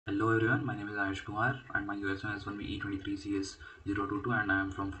Hello everyone, my name is Ayush Kumar and my US1 is 1 E23CS022 and I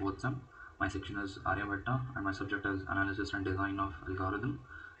am from 4th SEM. My section is Aryabhatta and my subject is Analysis and Design of Algorithm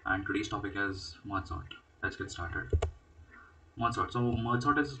and today's topic is merge sort. Let's get started. Merge sort. So merge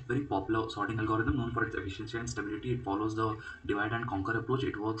sort is very popular sorting algorithm known for its efficiency and stability. It follows the divide and conquer approach.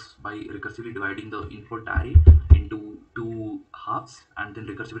 It works by recursively dividing the input array into two halves and then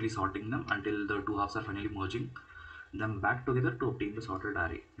recursively sorting them until the two halves are finally merging them back together to obtain the sorted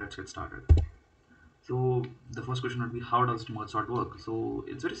array. Let's get started. So the first question would be, how does merge sort work? So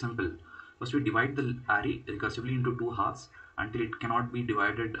it's very simple. First we divide the array recursively into two halves until it cannot be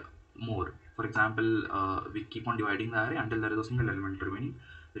divided more. For example, we keep on dividing the array until there is a single element remaining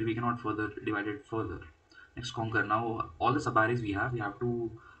where we cannot further divide it further. Next, conquer. Now all the subarrays we have to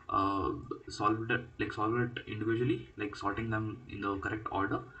uh, solve it individually, like sorting them in the correct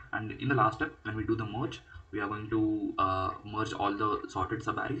order. And in the last step, when we do the merge, we are going to merge all the sorted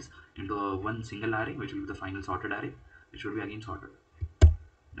subarrays into one single array, which will be the final sorted array, which will be again sorted.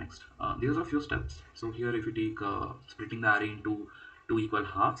 Next, these are a few steps. So here, if you take splitting the array into two equal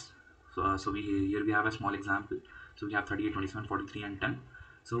halves, so here we have a small example. So we have 38, 27, 43, and 10.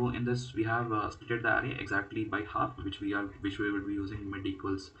 So in this, we have split the array exactly by half, which we will be using mid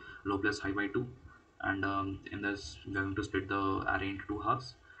equals low plus high by 2. And in this, we are going to split the array into two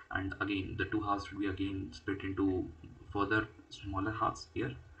halves. And again, the two halves will be again split into further smaller halves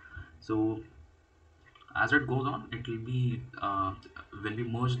here. So as it goes on, it will be when we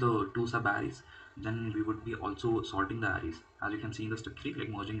merge the two sub arrays, then we would be also sorting the arrays, as you can see in the step 3, like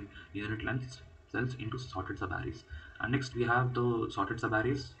merging unit length cells into sorted sub arrays. And next we have the sorted sub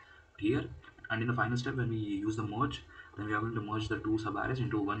arrays here, and in the final step when we use the merge, then we are going to merge the two sub arrays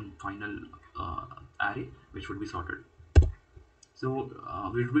into one final uh, array which would be sorted. So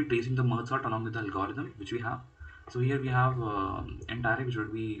we will be tracing the merge sort along with the algorithm which we have. So here we have int array which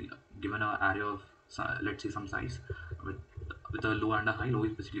would be given an array of let's say some size with a low and a high. Low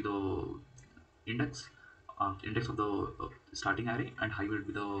is basically the index index of the starting array, and high will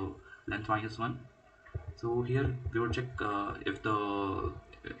be the length minus one. So here we would check if the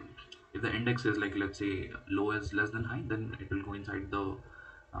index is, like, let's say low is less than high, then it will go inside the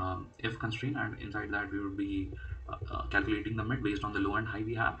if constraint, and inside that we would be calculating the mid based on the low and high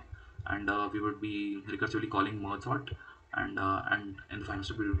we have, and we would be recursively calling merge sort, and in the final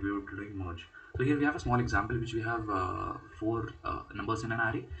step we would be doing merge. So here we have a small example which we have four numbers in an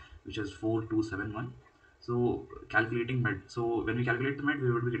array, which is 4 2 7 1. So calculating mid, so when we calculate the mid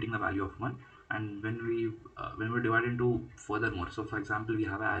we would be getting the value of 1, and when we divide into furthermore, so for example we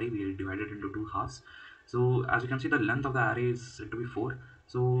have an array, we divide it into two halves. So as you can see, the length of the array is said to be 4,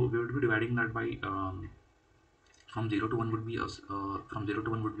 so we would be dividing that by from 0 to 1 would be from 0 to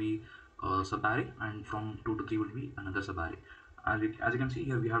 1 would be a sub array, and from 2 to 3 would be another sub array. As you can see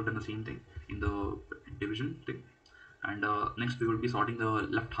here, we have done the same thing in the division thing. And next we will be sorting the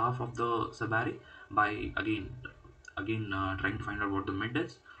left half of the sub array by again trying to find out what the mid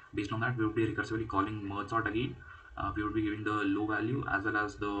is. Based on that, we will be recursively calling merge sort again. We will be giving the low value as well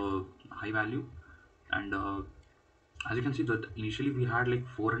as the high value, and as you can see that initially we had like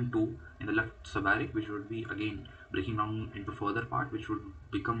 4 and 2 in the left subarray, which would be again breaking down into further part, which would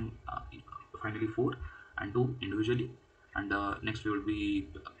become finally 4 and 2 individually. And next we will be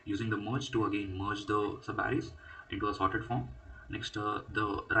using the merge to again merge the subarrays into a sorted form. Next,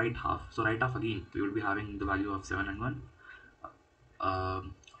 the right half, so right half again we will be having the value of 7 and 1,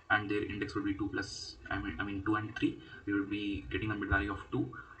 um, and their index will be 2 plus, I mean 2 and 3. We will be getting a mid value of 2,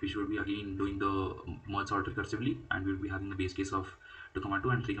 which will be again doing the merge sort recursively, and we will be having the base case of 2 comma 2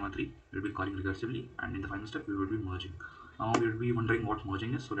 and 3 comma 3. We will be calling recursively, and in the final step we will be merging. Now we will be wondering what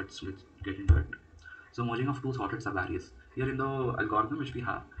merging is, so let's get into it. So merging of two sorted subarrays here in the algorithm which we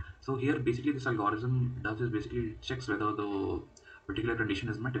have. So here basically this algorithm does is basically checks whether the particular condition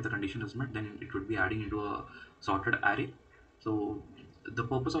is met. If the condition is met, then it would be adding into a sorted array. So the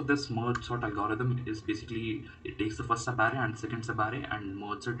purpose of this merge sort algorithm is basically it takes the first subarray and second subarray and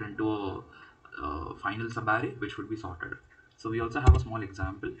merges it into a final subarray which would be sorted. So we also have a small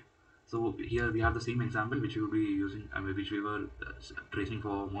example. So here we have the same example which we will be using, which we were tracing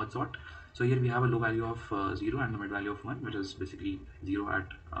for merge sort. So here we have a low value of 0 and the mid value of 1, which is basically 0 at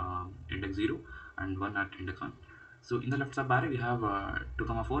index 0 and 1 at index 1. So in the left subarray we have 2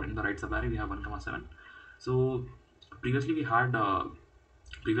 comma 4, in the right subarray we have 1 comma 7. So previously we had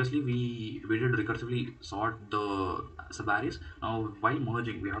previously we did recursively sort the subarrays. Now while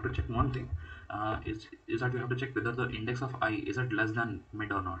merging we have to check one thing, is that we have to check whether the index of I is it less than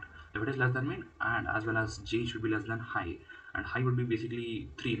mid or not. If it is less than mid, and as well as j should be less than high, and high would be basically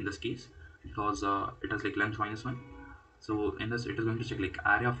 3 in this case, because it has like length minus 1. So in this, it is going to check like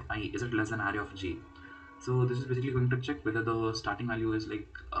array of I, is it less than array of j? So this is basically going to check whether the starting value is like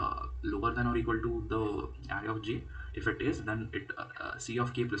lower than or equal to the array of j. If it is, then it c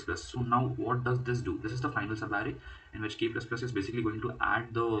of k plus plus. So now what does this do? This is the final subarray in which k plus plus is basically going to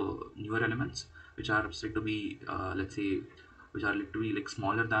add the newer elements which are said to be let's say, which are literally like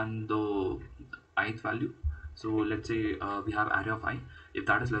smaller than the ith value. So let's say we have array of I. If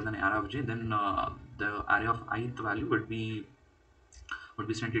that is less than array of j, then the array of ith value would be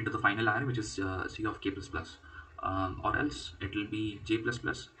sent into the final array, which is c of k plus plus, or else it will be j plus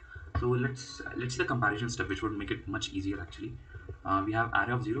plus. So let's see the comparison step, which would make it much easier actually. We have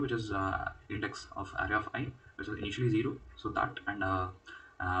array of 0, which is index of array of I, which is initially 0. So that, and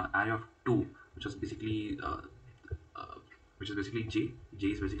array of 2, which is basically uh, j. J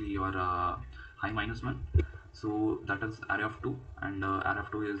is basically your high minus 1. So that is array of 2, and array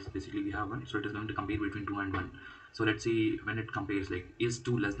of 2 is basically we have 1. So it is going to compare between 2 and 1. So let's see when it compares, like is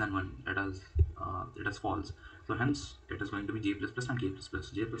 2 less than 1, it is false. So hence it is going to be j plus plus and k plus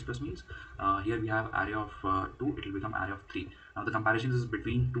plus. J plus plus means here we have array of 2, it will become array of 3. Now the comparison is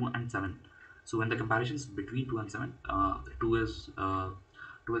between 2 and 7. So when the comparison is between 2 and 7, 2 is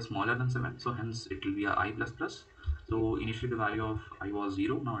smaller than 7, so hence it will be a I plus plus. So initially the value of I was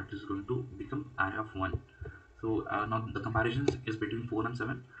 0, now it is going to become array of 1. So now the comparison is between 4 and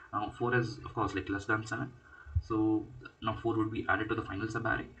 7. Now 4 is of course like less than 7. So now 4 would be added to the final sub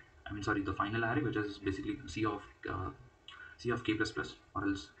array. I mean sorry, the final array, which is basically c of k plus plus, or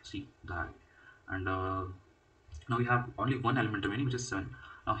else c the array. And now we have only one element remaining, which is 7.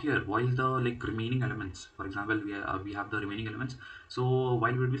 Now here, while the like remaining elements, for example, we have the remaining elements. So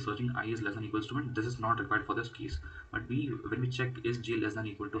while we'll be searching I is less than equals to 1, this is not required for this case. But when we check is j less than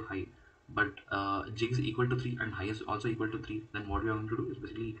equal to high, but j is equal to 3 and high is also equal to 3, then what we are going to do is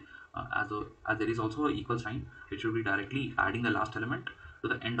basically as there is also a equal sign, it should be directly adding the last element to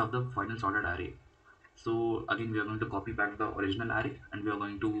the end of the final sorted array. So again, we are going to copy back the original array and we are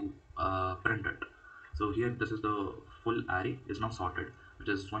going to print it. So here, this is the full array is now sorted, which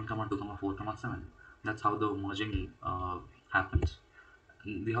is 1 comma 2 comma 4 comma 7. That's how the merging happens.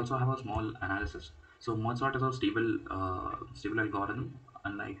 We also have a small analysis. So merge sort is a stable algorithm,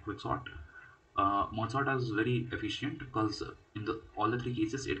 unlike quicksort. Merge sort is very efficient because in the all the three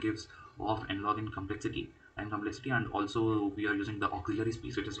cases it gives O of n log n complexity, and also we are using the auxiliary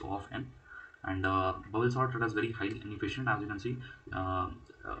space, which is O of n. And bubble sort is very highly inefficient, as you can see.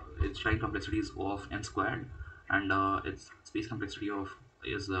 Its time complexity is O of n squared, and its space complexity of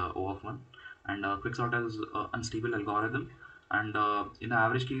is O of 1. And quicksort is unstable algorithm, and in the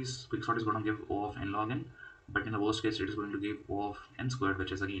average case quicksort is going to give O of n log n, but in the worst case it is going to give O of n squared,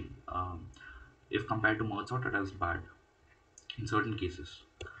 which is again if compared to merge sort, it is bad in certain cases.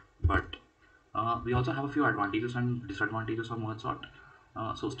 But we also have a few advantages and disadvantages of merge sort.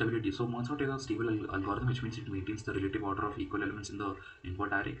 So stability. So merge sort is a stable algorithm, which means it maintains the relative order of equal elements in the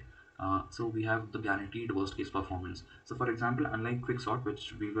input array. So we have the guaranteed worst case performance. So for example, unlike quicksort,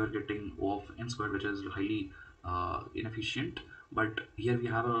 which we were getting O of n squared, which is highly inefficient, but here we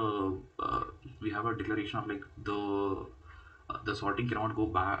have a declaration of like the sorting cannot go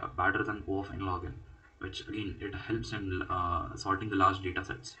badder than O of n log n, which again it helps in sorting the large data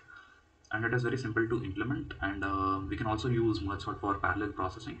sets. And it is very simple to implement, and we can also use merge sort for parallel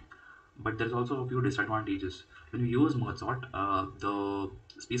processing. But there's also a few disadvantages. When we use merge sort, the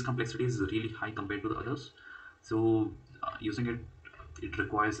space complexity is really high compared to the others. So using it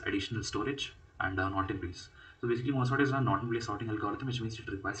requires additional storage and not in place. So basically merge sort is a not in place sorting algorithm, which means it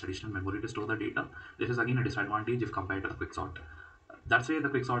requires additional memory to store the data. This is again a disadvantage if compared to the quicksort. That's why the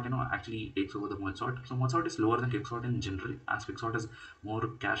quicksort actually takes over the merge sort. So merge sort is lower than quicksort in general, as quicksort is more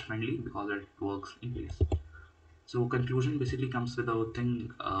cache friendly because it works in place. So conclusion basically comes with a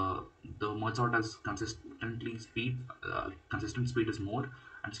thing. The merge sort has consistent speed is more,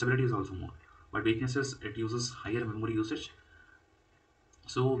 and stability is also more. But weaknesses, it uses higher memory usage.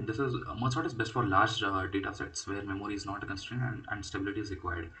 So this is merge sort is best for large data sets where memory is not a constraint, and stability is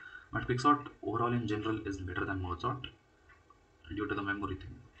required. But quicksort overall in general is better than merge sort due to the memory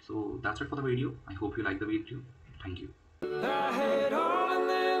thing. So that's it for the video. I hope you like the video. Thank you.